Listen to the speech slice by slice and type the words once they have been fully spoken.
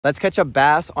Let's catch a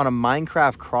bass on a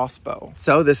Minecraft crossbow.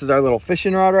 So this is our little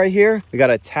fishing rod right here. We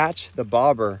gotta attach the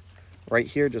bobber right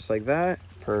here, just like that.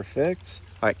 Perfect.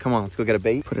 All right, come on, let's go get a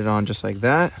bait. Put it on just like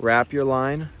that. Wrap your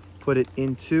line, put it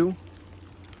into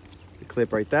the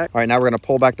clip right there. All right, now we're gonna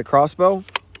pull back the crossbow,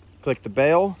 click the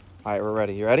bail. All right, we're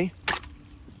ready. You ready?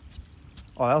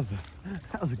 Oh,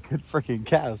 that was a good freaking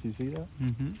cast. You see that?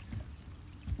 Mm-hmm.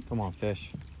 Come on,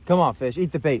 fish. Come on, fish.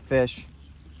 Eat the bait, fish.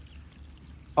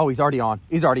 Oh, he's already on.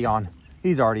 He's already on.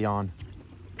 He's already on.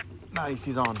 Nice,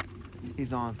 he's on.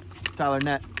 He's on. Tyler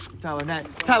net. Tyler net.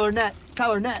 Tyler net.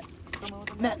 Tyler net.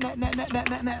 Net, net, net, net, net,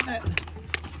 net, net, net.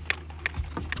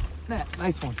 Net.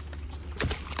 Nice one.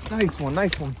 Nice one.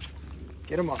 Nice one.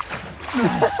 Get him up.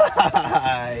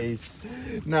 Nice.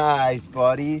 Nice,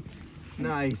 buddy.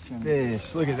 Nice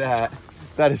fish. Look at that.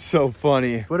 That is so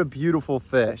funny. What a beautiful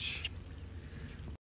fish.